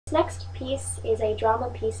This next piece is a drama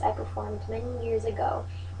piece I performed many years ago.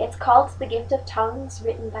 It's called The Gift of Tongues,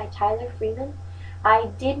 written by Tyler Freeman. I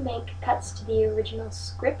did make cuts to the original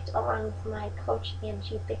script along with my coach,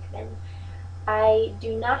 Angie Bickman. I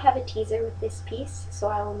do not have a teaser with this piece, so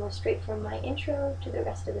I will move straight from my intro to the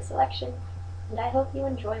rest of the selection, and I hope you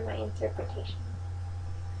enjoy my interpretation.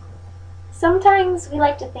 Sometimes we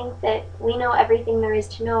like to think that we know everything there is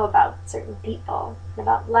to know about certain people,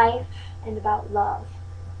 about life, and about love.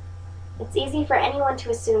 It's easy for anyone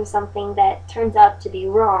to assume something that turns out to be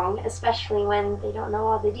wrong, especially when they don't know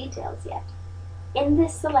all the details yet. In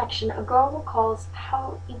this selection, a girl recalls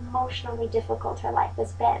how emotionally difficult her life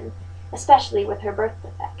has been, especially with her birth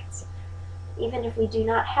defects. Even if we do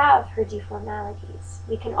not have her deformalities,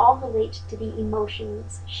 we can all relate to the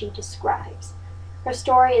emotions she describes. Her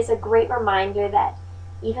story is a great reminder that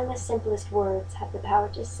even the simplest words have the power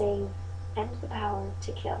to save and the power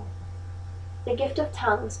to kill. The Gift of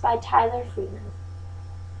Tongues by Tyler Freeman.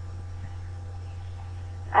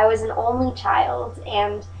 I was an only child,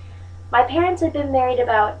 and my parents had been married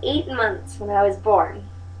about 8 months when I was born.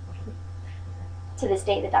 To this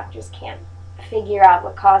day, the doctors can't figure out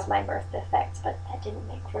what caused my birth defects, but that didn't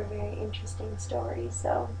make for a very interesting story,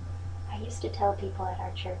 so I used to tell people at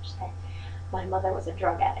our church that my mother was a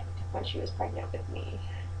drug addict when she was pregnant with me,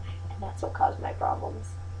 and that's what caused my problems.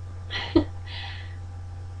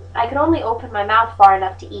 I could only open my mouth far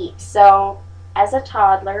enough to eat, so as a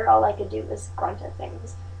toddler, all I could do was grunt at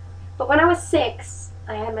things. But when I was 6,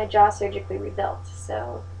 I had my jaw surgically rebuilt,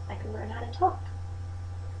 so I could learn how to talk.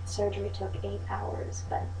 Surgery took 8 hours,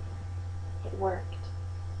 but it worked.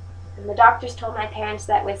 And the doctors told my parents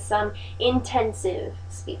that with some intensive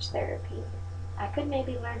speech therapy, I could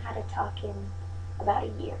maybe learn how to talk in about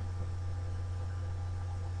a year.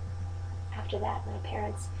 After that, my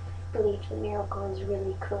parents believed the miracles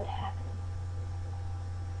really could happen.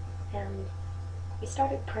 And we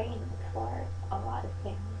started praying for a lot of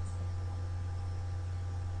things.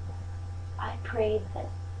 I prayed that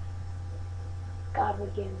God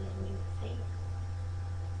would give me a new faith.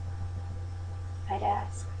 I'd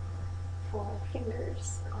ask for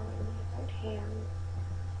fingers on my right hand.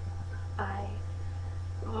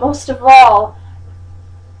 Most of all,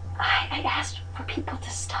 I asked for people to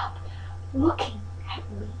stop looking at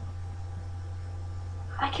me.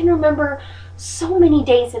 I can remember so many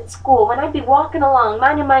days at school when I'd be walking along,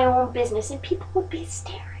 minding my own business, and people would be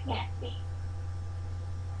staring at me.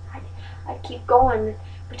 I'd keep going,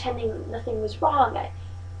 pretending nothing was wrong.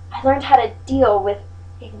 I learned how to deal with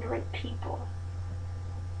ignorant people.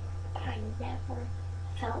 But I never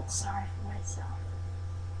felt sorry for myself.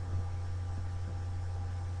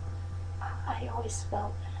 I always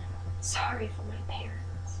felt sorry for my parents.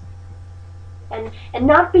 And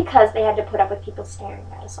not because they had to put up with people staring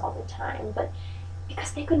at us all the time, but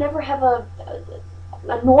because they could never have a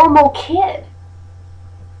normal kid.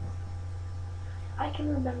 I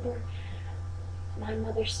can remember my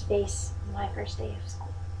mother's face on my first day of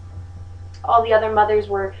school. All the other mothers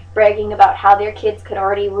were bragging about how their kids could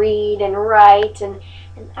already read and write, and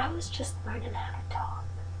I was just learning how to talk.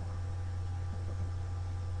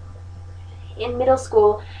 In middle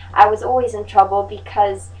school, I was always in trouble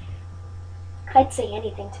because I'd say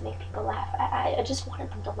anything to make people laugh. I just wanted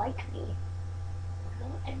them to like me.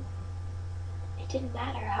 And it didn't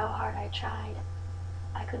matter how hard I tried.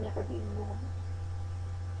 I could never be normal.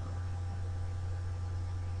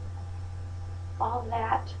 All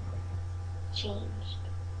that changed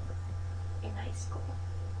in high school.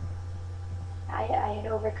 I had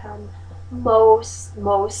overcome most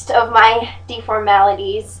of my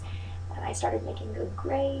deformalities, and I started making good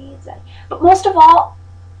grades. But most of all,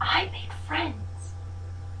 I made friends.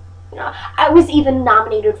 I was even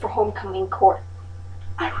nominated for homecoming court.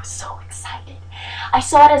 I was so excited. I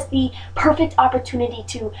saw it as the perfect opportunity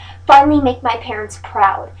to finally make my parents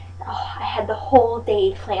proud. Oh, I had the whole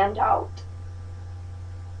day planned out.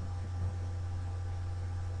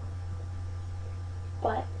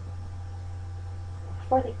 But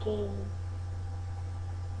before the game,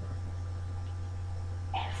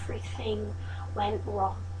 everything went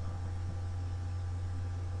wrong.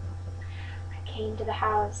 I came to the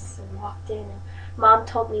house and walked in, and Mom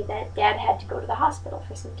told me that Dad had to go to the hospital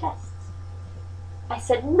for some tests. I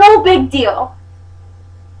said, no big deal.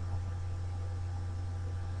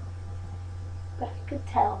 But I could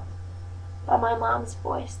tell by my mom's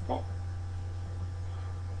voice that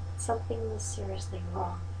something was seriously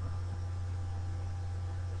wrong.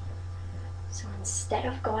 So instead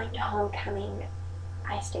of going to homecoming,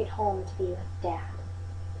 I stayed home to be with Dad.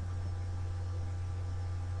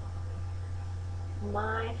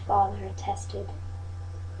 My father tested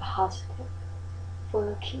positive for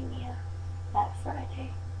leukemia that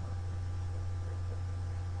Friday.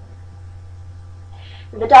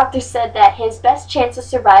 The doctor said that his best chance of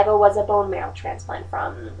survival was a bone marrow transplant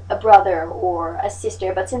from a brother or a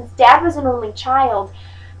sister, but since Dad was an only child,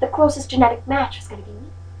 the closest genetic match was going to be me.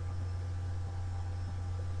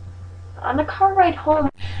 On the car ride home,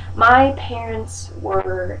 my parents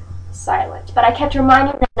were silent, but I kept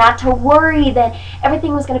reminding them not to worry, that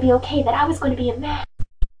everything was going to be okay, that I was going to be a man.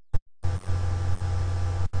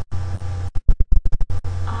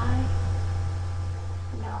 I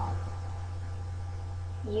know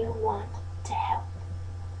you want to help.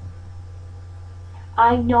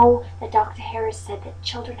 I know that Dr. Harris said that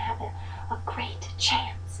children have a great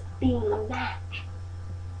chance of being a match.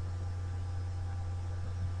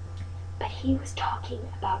 But he was talking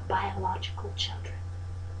about biological children.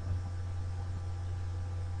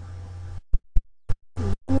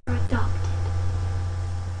 You were adopted.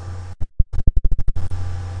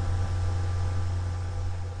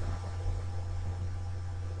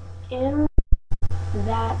 In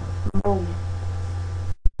that moment,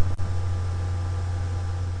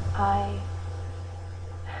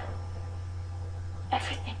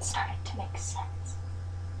 everything started to make sense.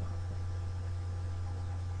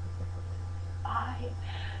 I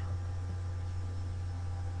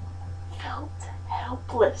felt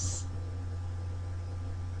helpless.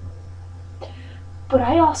 But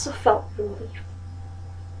I also felt relief.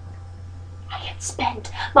 I had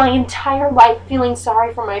spent my entire life feeling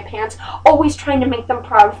sorry for my parents, always trying to make them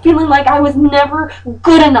proud, feeling like I was never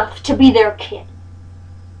good enough to be their kid.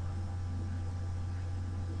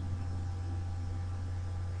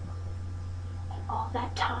 And all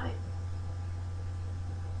that time,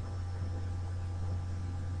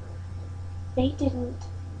 they didn't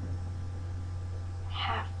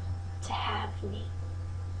have to have me.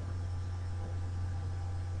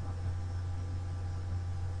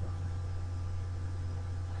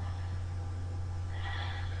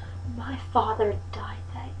 My father died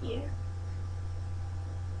that year.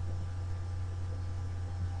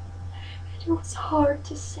 And it was hard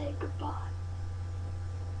to say goodbye.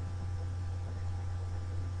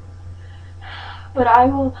 But I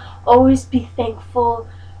will always be thankful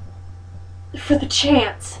for the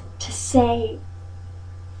chance to say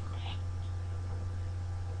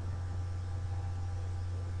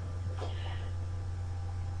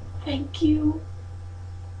thank you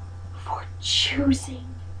for choosing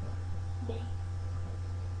me.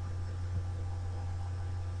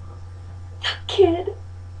 The kid